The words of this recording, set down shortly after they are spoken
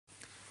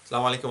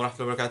Assalamu alaikum wa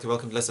rahmatullahi wa barakatuh.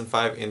 Welcome to lesson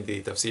 5 in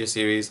the Tafseer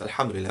series.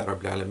 Alhamdulillah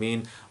Rabbil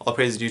Alameen. All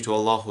praise is due to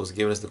Allah who has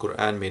given us the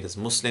Quran, made us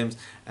Muslims,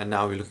 and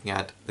now we're looking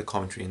at the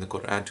commentary in the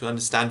Quran to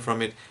understand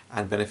from it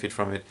and benefit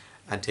from it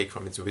and take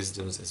from its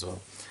wisdoms as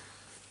well.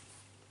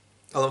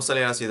 Allahumma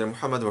salli ala Sayyidina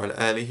Muhammad wa ala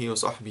alihi wa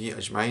sahbihi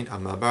ajma'in.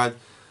 Amma ba'd.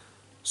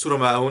 Surah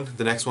Ma'un,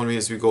 the next one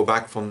as we go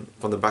back from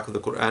the back of the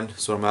Quran.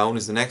 Surah Ma'un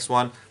is the next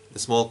one. The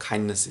small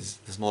kindnesses,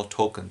 the small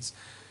tokens.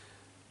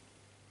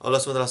 Allah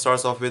subhanahu wa ta'ala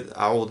starts off with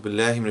A'udhu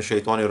billahi minash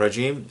shaitanir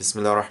rajim.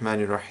 Bismillahir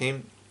rahmanir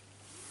rahim.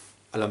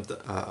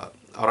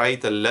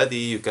 Arayta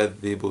alladhi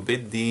yukadhibu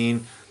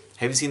bid-deen.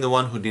 Have you seen the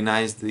one who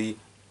denies the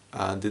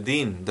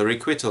deen, the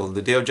requital,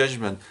 the day of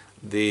judgment,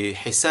 the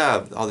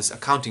hisab, all this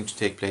accounting to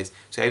take place?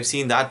 So have you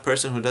seen that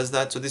person who does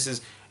that? So this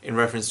is in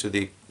reference to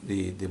the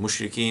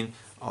mushrikeen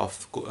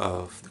of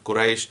the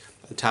Quraysh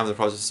at the time of the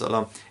Prophet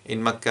ﷺ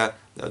in Mecca,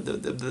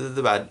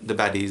 the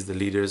baddies, the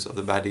leaders of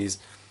the baddies,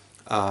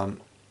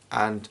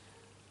 and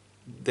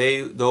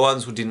the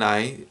ones who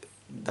deny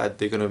that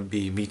they're going to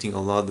be meeting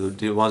Allah,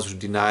 the ones who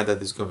deny that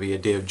there's going to be a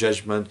day of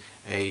judgment,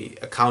 a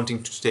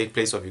accounting to take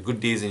place of your good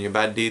deeds and your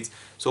bad deeds.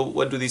 So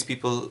what do these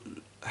people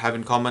have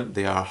in common?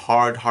 They are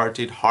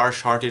hard-hearted,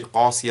 harsh-hearted,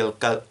 qasi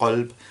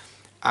al-qalb,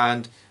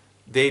 and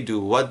they do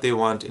what they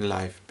want in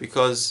life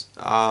because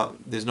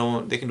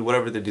they can do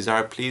whatever their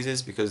desire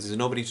pleases because there's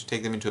nobody to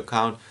take them into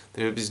account.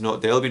 There'll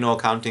be no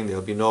accounting.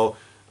 There'll be no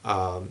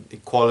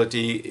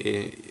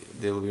equality.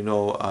 There will be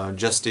no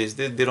justice.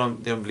 They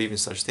don't believe in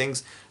such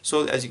things.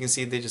 So as you can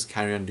see, they just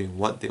carry on doing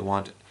what they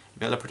want.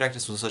 May Allah protect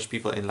us from such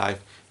people in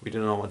life. We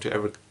do not want to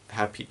ever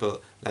have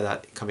people like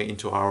that coming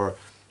into our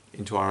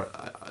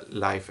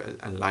life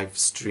and life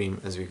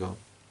stream as we go.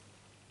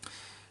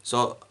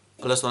 So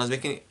Allah SWT is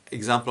making an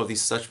example of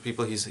these such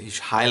people. He's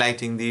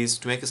highlighting these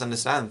to make us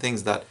understand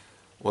things that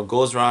what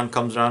goes around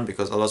comes around,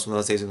 because Allah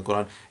SWT says in the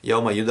Quran,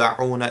 يَوْمَ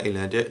يُدَعُونَ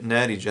إِلَى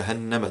نَارِ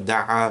جَهَنَّمَ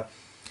دَعَى.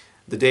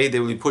 The day they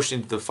will be pushed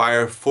into the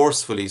fire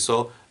forcefully.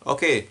 So,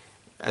 okay,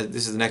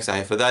 this is the next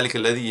ayah. فَذَلِكَ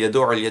الَّذِي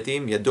يَدُعُ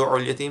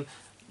الْيَتِيمِ.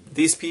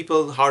 These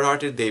people,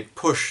 hard-hearted, they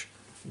push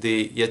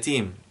the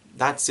yatim,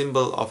 that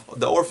symbol of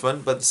the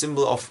orphan, but the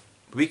symbol of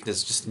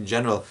weakness just in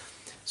general.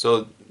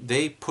 So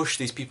they push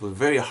these people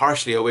very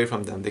harshly away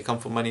from them. They come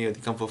for money or they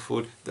come for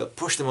food. They'll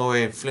push them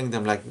away and fling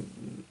them like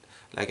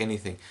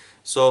anything.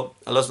 So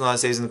Allah SWT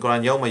says in the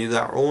Quran, يَوْمَ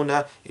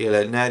يُدَعُونَ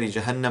إِلَى نَارِ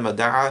جَهَنَّمَ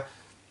دَعَى.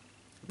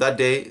 That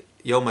day,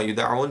 يَوْمَ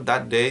يُدَعُونَ,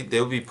 that day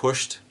they will be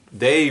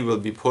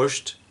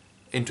pushed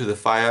into the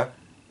fire.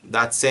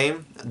 That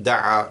same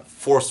da'a,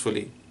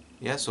 forcefully.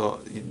 Yeah, so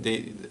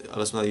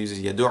Allah SWT uses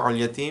يَدُعُ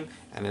الْيَتِيمِ,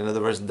 and in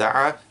other words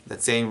da'a,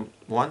 that same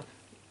one,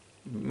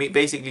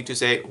 basically to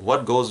say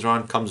what goes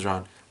around comes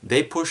around.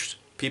 They pushed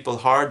people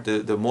hard,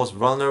 the most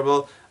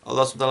vulnerable.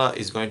 Allah SWT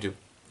is going to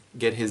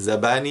get His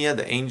zabaniya,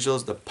 the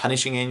angels, the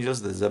punishing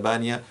angels, the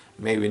zabaniya,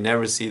 may we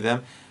never see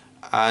them,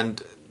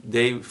 and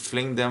they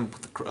fling them,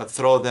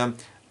 throw them,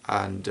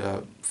 and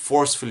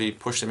forcefully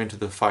push them into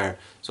the fire.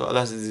 So Allah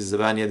has these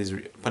zabaniya, these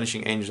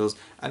punishing angels,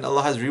 and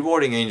Allah has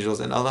rewarding angels,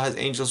 and Allah has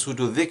angels who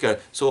do dhikr.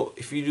 So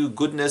if you do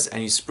goodness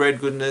and you spread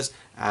goodness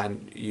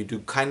and you do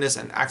kindness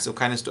and acts of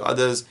kindness to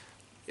others,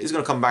 it's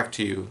going to come back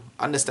to you.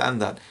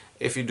 Understand that.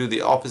 If you do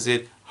the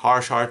opposite,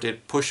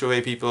 harsh-hearted, push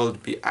away people,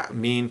 be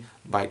mean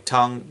by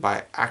tongue,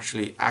 by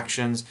actually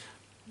actions,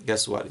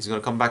 guess what? It's going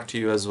to come back to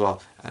you as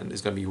well, and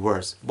it's going to be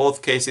worse.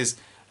 Both cases,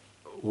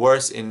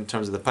 worse in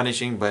terms of the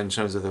punishing, but in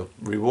terms of the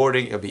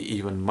rewarding, it'll be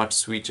even much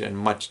sweeter and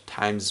much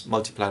times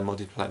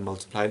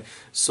multiplied.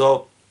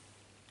 So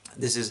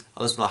this is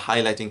Allah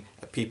highlighting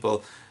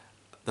people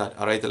that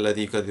أَرَيْتَ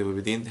الَّذِي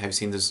يُكَذِّبُ بِالدِّينِ. Have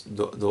seen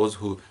those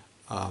who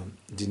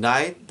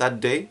deny that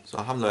day. So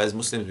alhamdulillah, as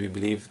Muslims we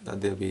believe that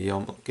there will be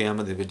Yawm al-Qiyamah,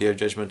 there will be a day of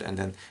judgment, and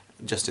then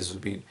justice will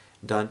be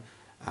done,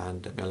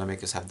 and may Allah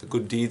make us have the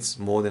good deeds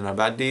more than our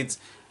bad deeds.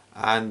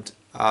 And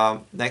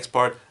next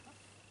part,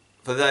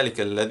 فَذَلِكَ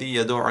الَّذِي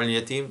يَدُعُ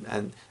الْيَتِيمِ,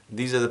 and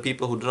these are the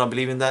people who do not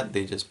believe in that.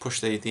 They just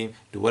push the yatim,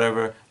 do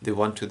whatever they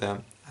want to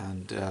them,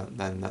 and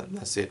then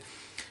that's it.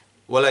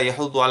 وَلَا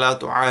يَحُضُّ عَلَىٰ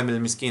طُعَامِ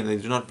الْمِسْكِينِ. They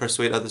do not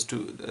persuade others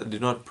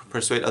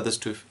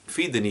to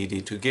feed the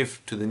needy, to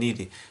give to the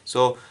needy.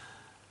 So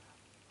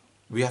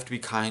we have to be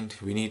kind.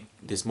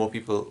 There's more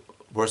people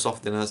worse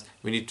off than us.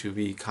 We need to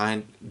be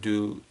kind,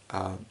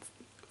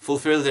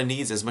 fulfill their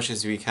needs as much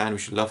as we can. We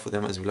should love for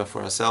them as we love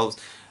for ourselves.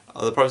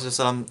 The Prophet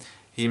ﷺ,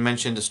 he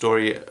mentioned a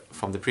story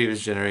from the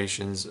previous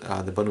generations,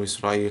 the Banu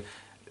Israel.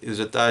 It was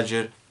a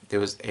tajir, there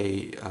was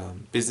a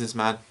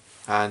businessman,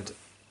 and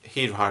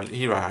he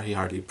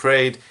hardly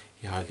prayed,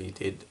 he hardly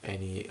did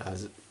any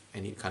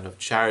kind of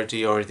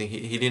charity or anything.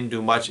 He didn't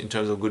do much in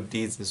terms of good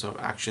deeds and sort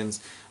of actions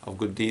of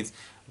good deeds.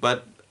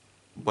 But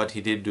what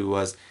he did do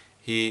was,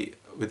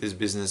 with his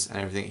business and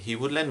everything, he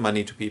would lend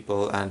money to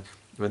people, and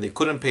when they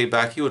couldn't pay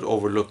back, he would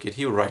overlook it.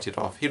 He would write it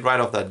off. He'd write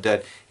off that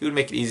debt. He would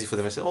make it easy for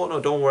them and say, "Oh no,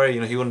 don't worry."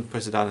 He wouldn't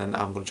press it down and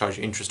I'm going to charge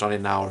you interest on it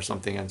now or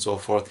something and so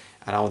forth,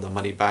 and I want the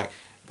money back.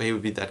 But he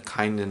would be that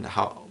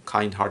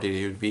kind-hearted.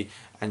 He would be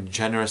and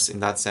generous in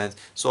that sense.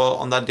 So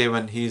on that day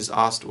when he's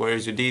asked, "Where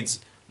is your deeds?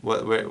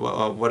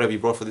 What have you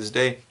brought for this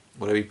day?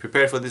 What have you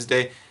prepared for this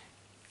day?"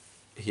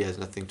 he has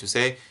nothing to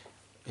say,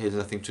 he has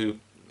nothing to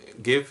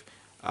give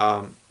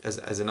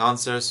as an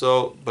answer.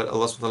 So, but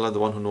Allah subhanahu wa ta'ala, the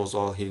one who knows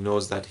all, He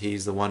knows that He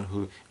is the one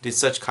who did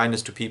such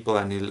kindness to people,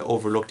 and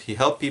He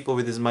helped people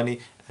with His money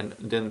and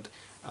didn't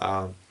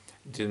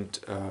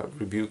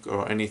rebuke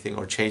or anything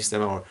or chase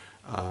them or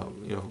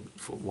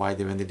for why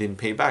when they didn't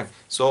pay back.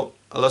 So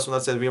Allah subhanahu wa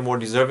ta'ala says we are more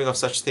deserving of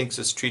such things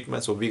as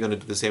treatment, so we're going to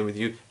do the same with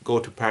you. Go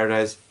to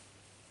paradise,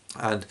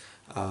 and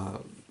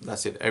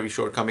that's it, every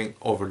shortcoming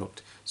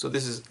overlooked. So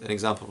this is an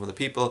example from the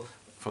people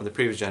from the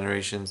previous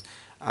generations.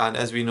 And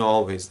as we know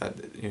always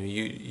that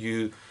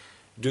you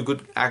do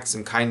good acts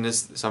and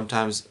kindness,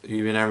 sometimes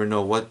you never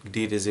know what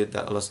deed is it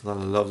that Allah subhanahu wa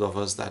ta'ala loves of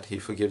us, that He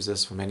forgives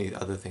us for many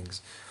other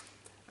things.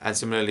 And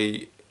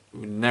similarly,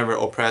 we never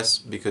oppress,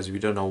 because we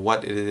don't know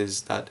what it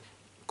is that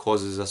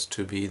causes us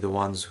to be the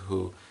ones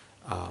who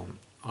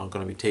are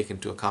going to be taken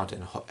into account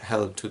and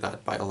held to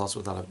that by Allah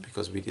subhanahu wa ta'ala,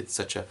 because we did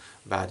such a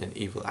bad and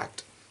evil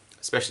act,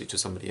 especially to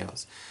somebody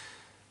else.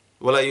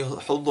 وَلَا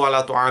يُحُضُّ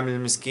عَلَى طُعَامِ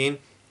الْمِسْكِينِ,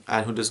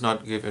 and who does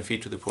not give and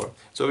feed to the poor.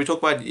 So we talk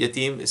about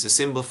yatim. It's a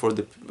symbol for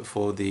the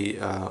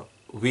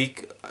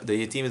weak.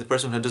 The yatim is the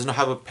person who does not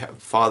have a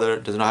father,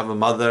 does not have a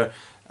mother.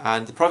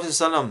 And the Prophet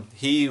ﷺ,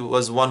 he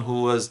was one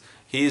who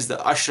he is the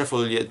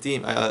ashraful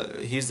yatim.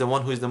 He's the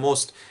one who is the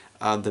most,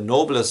 the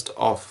noblest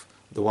of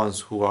the ones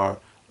who are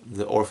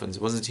the orphans.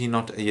 Wasn't he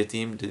not a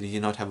yatim? Did he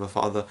not have a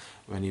father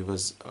when he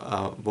was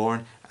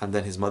born? And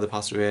then his mother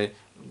passed away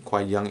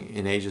quite young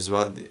in age as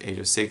well, the age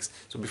of 6.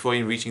 So before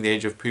even reaching the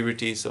age of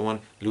puberty,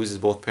 someone loses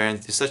both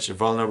parents. They're such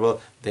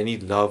vulnerable. They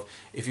need love.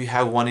 If you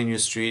have one in your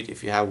street,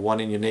 if you have one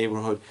in your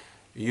neighborhood,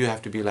 you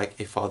have to be like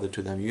a father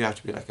to them. You have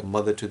to be like a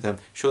mother to them.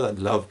 Show that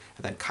love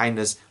and that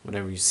kindness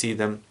whenever you see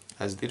them,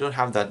 as they don't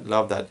have that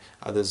love that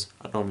others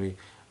are normally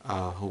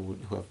who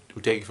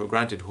take it for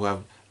granted, who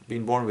have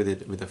been born with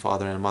it, with a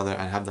father and a mother,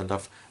 and have that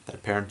love,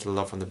 that parental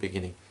love from the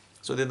beginning.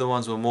 So they're the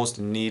ones who are most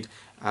in need.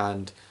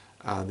 And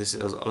this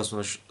is Allah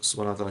subhanahu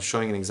wa ta'ala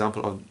showing an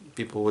example of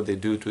people, what they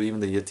do to even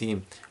the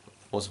yatim,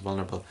 most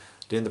vulnerable.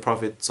 Didn't the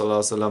Prophet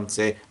ﷺ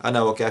say,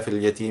 "Ana wa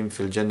kafil yatim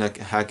fil jannah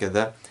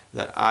hakadha,"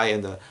 that I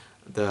and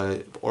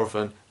the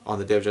orphan on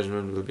the Day of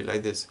Judgment will be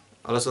like this.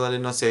 Allah subhanahu wa ta'ala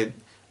did not say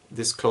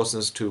this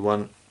closeness to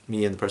one,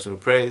 me and the person who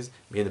prays,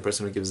 me and the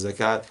person who gives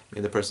zakat, me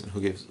and the person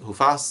who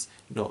fasts.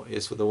 No,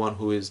 it's for the one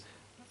who is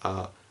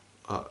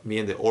me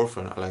and the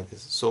orphan are like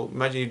this. So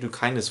imagine you do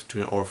kindness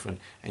to an orphan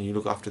and you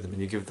look after them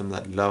and you give them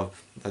that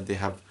love that they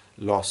have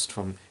lost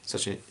from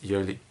such an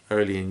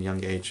early and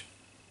young age.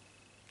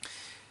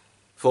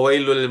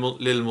 فَوَيْلٌ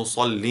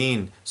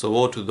لِلْمُصَلِّينَ. So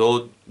woe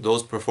to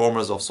those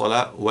performers of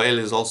salah. Wail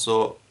is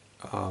also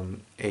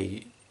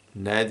a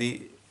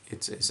nadi.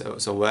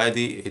 It's a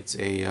wadi. It's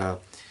a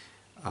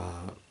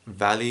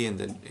valley in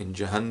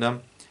Jahannam.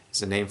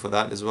 It's a name for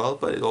that as well.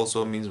 But it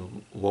also means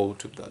woe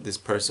to this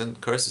person,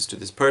 curses to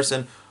this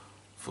person,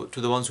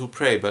 to the ones who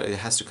pray. But it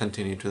has to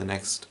continue to the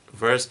next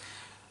verse.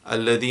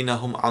 الَّذِينَ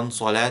هُمْ عَنْ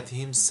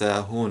صَلَاتِهِمْ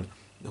سَاهُونَ.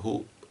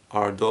 Who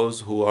are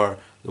those who are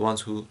the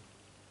ones who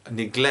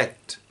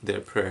neglect their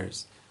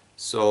prayers.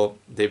 So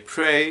they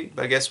pray,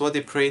 but guess what?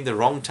 They pray in the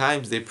wrong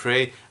times. They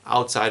pray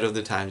outside of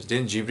the times.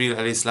 Didn't Jibreel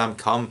alayhi salam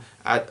come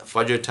at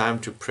Fajr time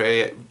to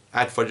pray,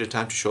 at Fajr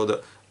time to show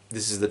that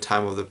this is the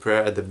time of the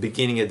prayer, at the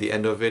beginning, at the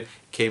end of it?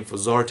 Came for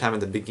Zohar time at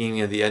the beginning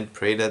and the end,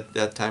 prayed at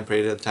that time,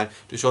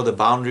 to show the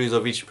boundaries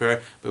of each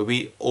prayer. But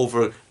we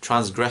over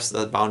transgress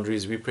that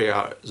boundaries. We pray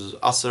our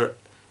Asr,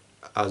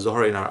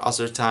 Zohar in our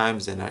Asr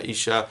times, and our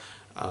Isha,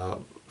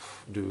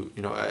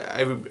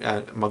 every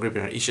Maghrib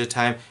in our Isha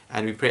time,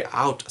 and we pray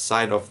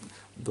outside of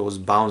those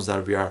bounds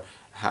that we're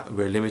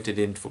limited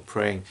in for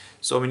praying.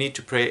 So we need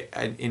to pray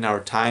in our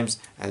times,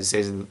 as it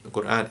says in the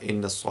Quran,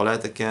 إِنَّ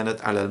الصَّلَاةَ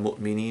كَانَتْ عَلَى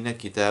الْمُؤْمِنِينَ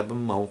كِتَابًا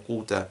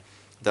مَوْقُوتًا,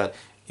 that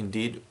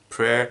indeed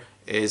prayer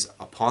is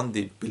upon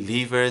the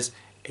believers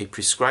a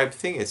prescribed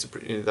thing.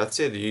 That's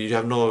it. You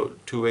have no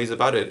two ways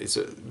about it.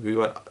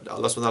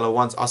 Allah subhanahu wa ta'ala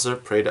wants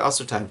Asr, pray at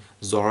Asr time,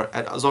 Zohar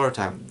at Zohar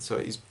time.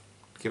 So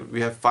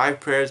we have 5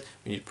 prayers,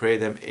 we need to pray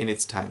them in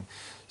its time.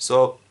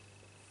 So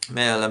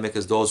may Allah make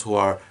us those who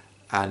are,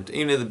 and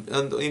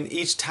in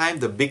each time,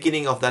 the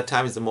beginning of that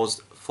time is the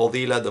most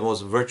fadila, the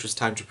most virtuous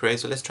time to pray.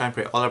 So let's try and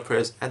pray all our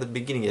prayers at the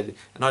beginning, and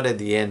not at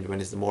the end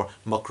when it's the more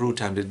makruh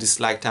time, the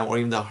dislike time, or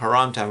even the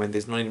haram time when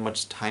there's not even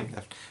much time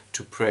left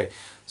to pray.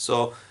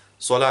 So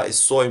salah is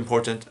so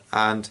important,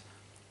 and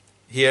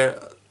here,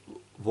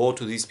 woe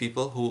to these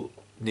people who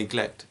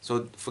neglect.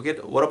 So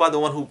what about the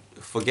one who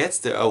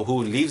forgets who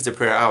leaves the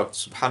prayer out?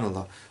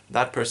 Subhanallah,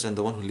 that person,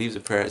 the one who leaves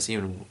the prayer, is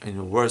even in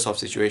a worse off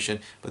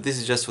situation. But this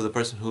is just for the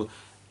person who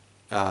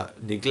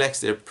neglects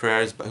their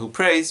prayers, but who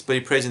prays, but he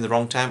prays in the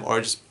wrong time, or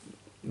just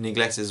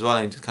neglects as well,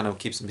 and just kind of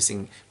keeps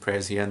missing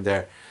prayers here and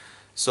there.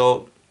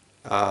 So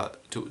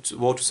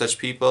woe to such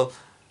people.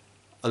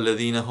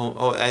 الَّذِينَ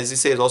هُمْ, as he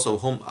says also,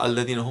 hum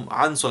الَّذِينَ هُمْ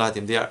عَنْ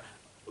صَلَاتِهِمْ. They are,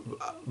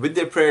 with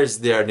their prayers,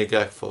 they are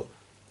neglectful.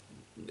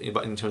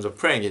 In terms of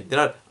praying it, they're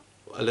not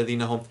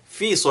الَّذِينَ هُمْ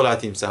فِي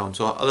صَلَاتِهِمْ سَاهُونَ.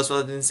 So Allah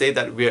SWT didn't say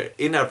that we are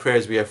in our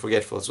prayers we are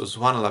forgetful. So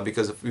subhanAllah,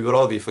 because we would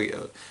all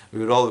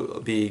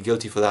be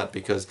guilty for that,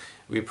 because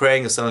we're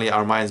praying and suddenly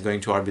our mind's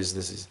going to our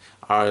businesses,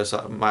 our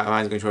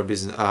mind's going to our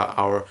business,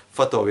 our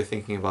fatwa we're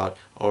thinking about,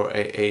 or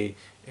a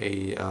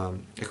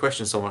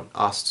question someone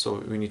asked, so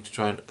we need to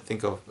try and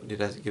think of,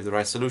 did I give the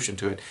right solution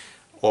to it,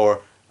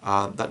 or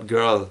that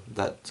girl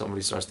that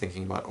somebody starts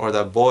thinking about, or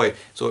that boy.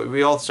 So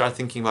we all start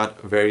thinking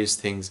about various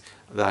things.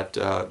 That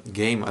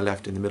game I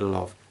left in the middle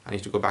of, I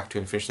need to go back to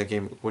and finish the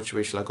game. Which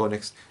way shall I go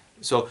next?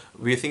 So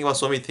we think about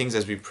so many things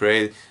as we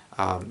pray.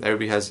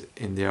 Everybody has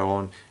in their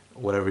own,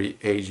 whatever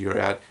age you're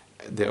at,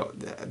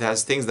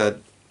 there's things that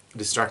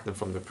distract them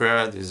from the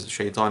prayer. There's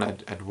shaitan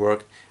at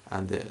work,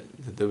 and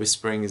the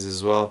whispering is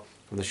as well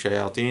from the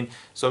shayateen.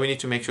 So we need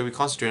to make sure we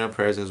concentrate on our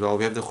prayers as well.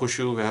 We have the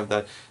khushu, we have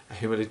that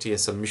humility and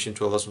submission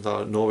to Allah subhanahu wa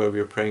ta'ala. Know where we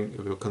are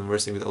praying, we are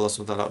conversing with Allah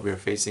subhanahu wa ta'ala, we are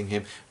facing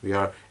Him, we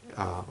are,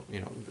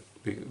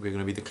 we're going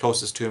to be the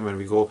closest to Him when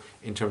we go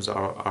in terms of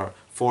our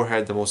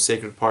forehead, the most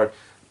sacred part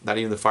that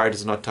even the fire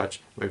does not touch.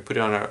 We put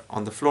it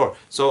on the floor.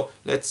 So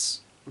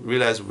let's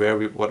realize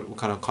what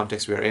kind of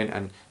context we are in,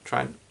 and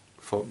try and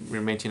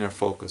maintain our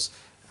focus,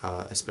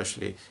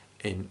 especially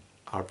in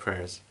our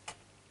prayers.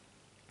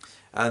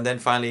 And then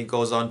finally it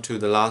goes on to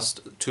the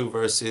last two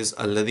verses,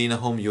 الَّذِينَ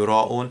هُمْ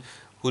يُرَاءُونَ,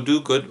 who do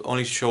good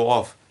only to show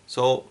off.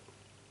 So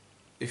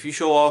if you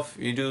show off,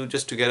 you do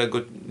just to get a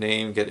good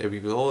name, get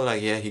people, oh,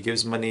 like, yeah, he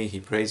gives money,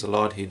 he prays a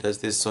lot, he does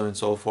this, so on and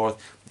so forth.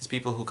 These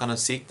people who kind of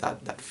seek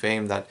that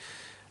fame, that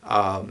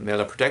may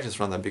Allah protect us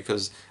from that,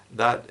 because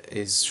that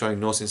is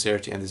showing no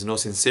sincerity, and there's no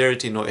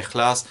sincerity, no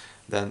ikhlas,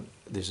 then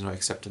there's no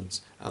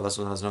acceptance. Allah subhanahu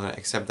wa ta'ala is not going to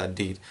accept that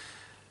deed.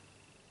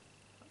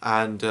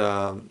 And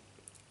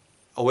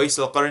Uwais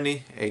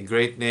al-Qarni, a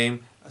great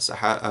name,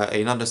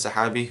 another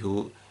Sahabi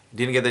who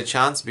didn't get the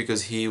chance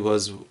because he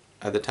was,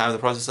 at the time of the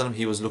Prophet,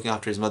 he was looking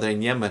after his mother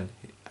in Yemen,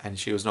 and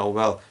she was not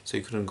well, so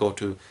he couldn't go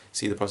to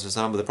see the Prophet.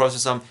 But the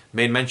Prophet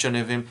made mention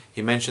of him.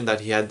 He mentioned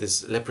that he had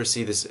this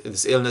leprosy,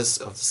 this illness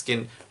of the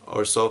skin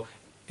or so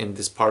in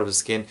this part of the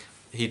skin.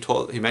 He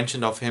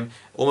mentioned of him.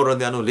 Umar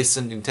radiallahu anhu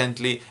listened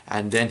intently,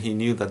 and then he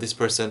knew that this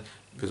person,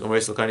 because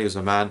Uwais al-Qarni was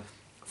a man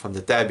from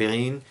the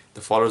Tabi'een,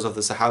 the followers of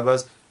the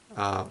Sahabas,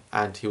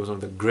 and he was one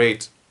of the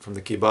great, from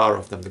the Kibar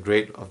of them,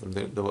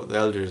 the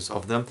elders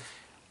of them.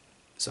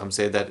 Some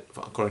say that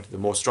according to the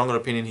more stronger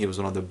opinion, he was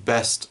one of the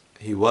best.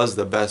 He was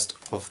the best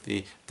of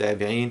the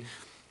Tabi'een.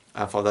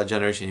 For that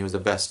generation, he was the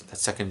best. That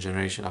second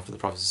generation after the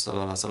Prophet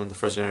ﷺ, the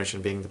first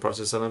generation being the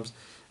Prophet ﷺ,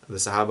 the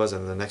Sahabas,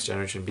 and the next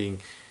generation being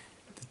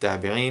the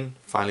Tabi'een.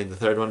 Finally, the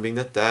third one being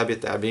the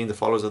Tabi'een, the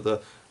followers of the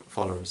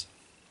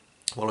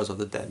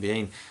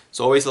Tabi'een.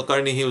 So Uwais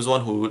al-Qarni, he was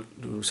one who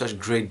would do such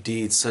great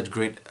deeds, such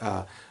great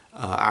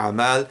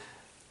a'mal,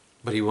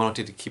 but he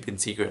wanted to keep it in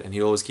secret, and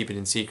he always keep it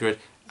in secret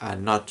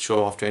and not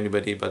show off to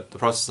anybody. But the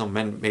Prophet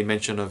made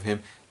mention of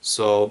him.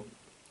 So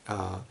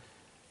Umar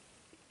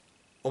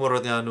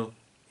radiallahu anhu,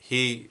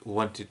 he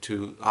wanted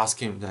to ask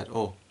him that,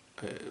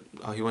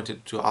 he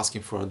wanted to ask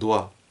him for a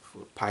dua.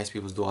 Pious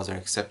people's duas are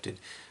accepted,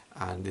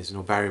 and there's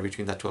no barrier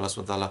between that to Allah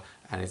subhanahu wa ta'ala,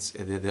 and it's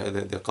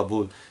the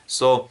qabul.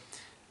 So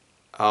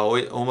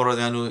Umar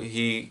radiallahu anhu,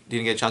 he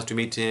didn't get a chance to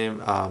meet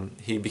him.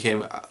 He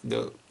became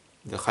the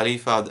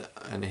Khalifa,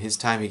 and in his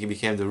time he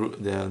became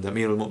the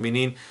Amir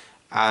al-Mu'mineen.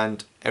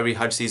 And every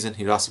Hajj season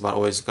he asked about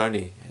Uwais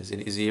al-Qarni.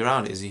 Is he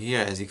around? Is he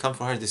here? Has he come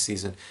for Hajj this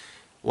season?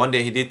 One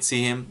day he did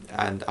see him,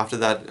 and after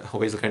that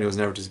Uwais al-Qarni was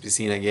never to be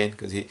seen again,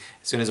 because as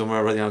soon as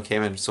Umar radiallahu anhu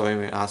came and saw him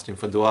and asked him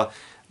for dua,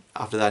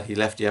 after that he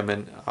left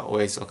Yemen,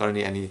 Uwais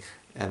al-Qarni,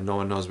 and no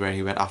one knows where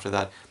he went after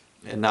that.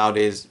 And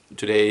nowadays,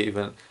 today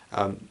even,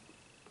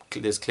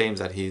 there's claims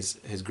that his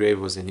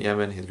grave was in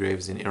Yemen, his grave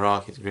is in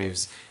Iraq, his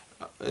grave's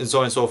and so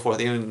on and so forth.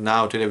 Even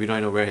now, today, we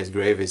don't know where his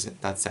grave is in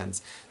that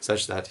sense,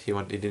 such that he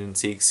didn't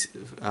seek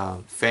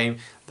fame,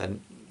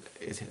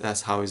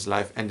 that's how his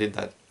life ended,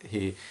 that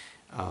he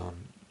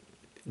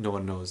no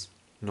one knows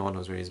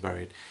where he's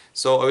buried.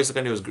 So Uwais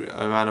al-Qarni was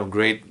a man of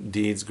great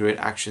deeds, great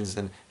actions,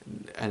 and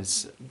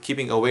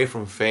keeping away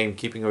from fame,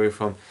 keeping away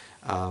from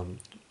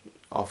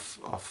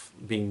of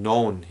being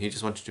known. He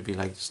just wanted to be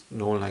just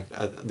known like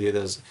the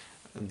others,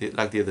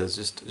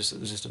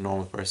 just a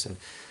normal person.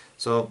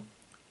 So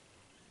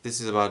this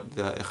is about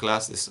the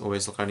ikhlas. This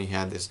Uwais al-Qarni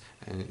had this,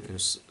 and it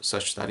was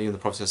such that even the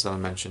Prophet ﷺ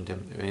mentioned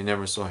him, he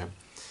never saw him.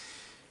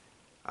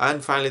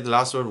 And finally, the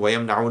last word,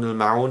 وَيَمْنَعُونَ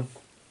الْمَاعُونَ,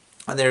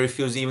 and they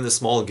refuse even the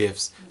small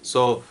gifts.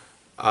 So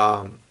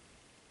وَيَمْنَعُونَ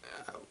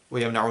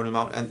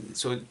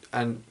الْمَاعُونَ,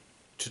 and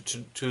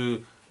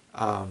to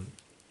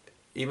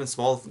even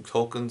small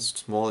tokens,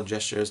 small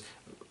gestures,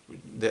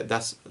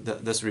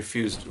 that's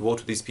refused. Woe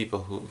to these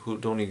people who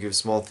don't even give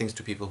small things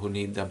to people who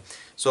need them.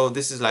 So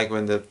this is like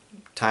when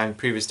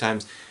previous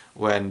times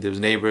when there was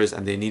neighbors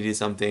and they needed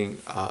something,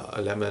 a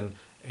lemon,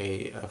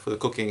 for the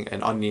cooking,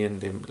 an onion,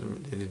 they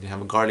didn't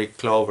have a garlic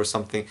clove or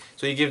something.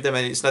 So you give them,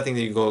 and it's nothing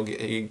that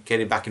you get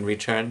it back in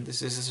return.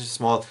 This is a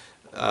small,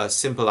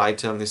 simple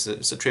item. It's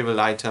a trivial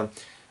item.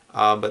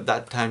 But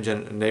that time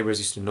neighbors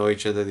used to know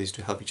each other, they used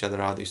to help each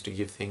other out, they used to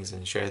give things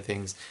and share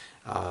things.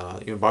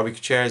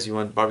 barbecue chairs. You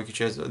want barbecue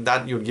chairs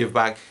that you would give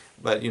back.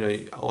 But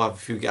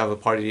if you have a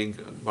party,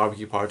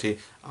 barbecue party,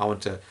 I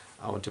want a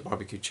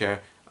barbecue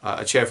chair,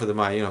 a chair for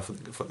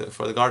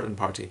the garden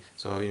party.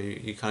 So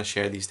you kind of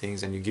share these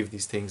things and you give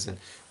these things, and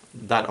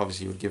that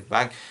obviously you would give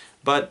back.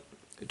 But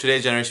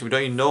today's generation, we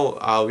don't even know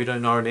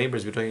our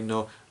neighbors. We don't even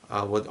know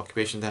what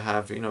occupation they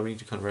have. We need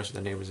to converse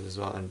with the neighbors as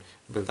well and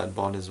build that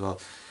bond as well.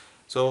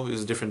 So it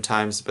was different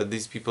times, but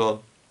these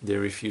people, they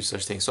refuse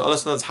such things. So Allah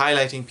Subhanahu is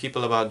highlighting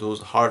people about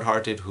those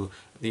hard-hearted who,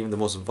 even the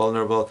most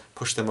vulnerable,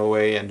 push them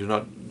away and do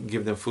not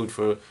give them food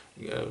to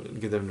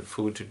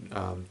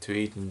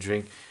eat and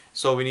drink.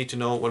 So we need to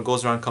know what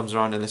goes around comes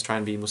around, and let's try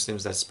and be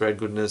Muslims that spread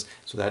goodness,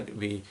 so that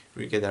we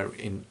get that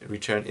in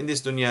return in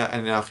this dunya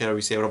and in akhirah.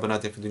 We say رَبَّنَا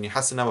آتِنَا فِي الدُّنْيَا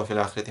حَسَنَةً وَفِي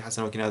الْآخِرَةِ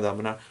حَسَنَةً وَقِنَا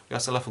عَذَابَ النَّارِ. We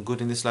ask Allah for good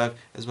in this life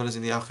as well as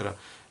in the akhirah.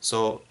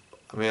 So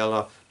may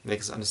Allah make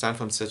us understand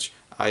from such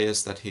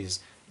ayahs that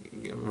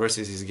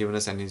verses He's given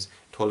us and He's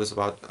told us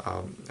about,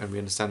 and we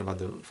understand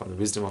from the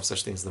wisdom of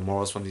such things, the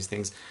morals from these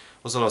things.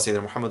 وصلى الله على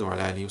سيدنا محمد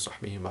وعلى آله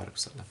وصحبه وبارك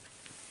وسلم.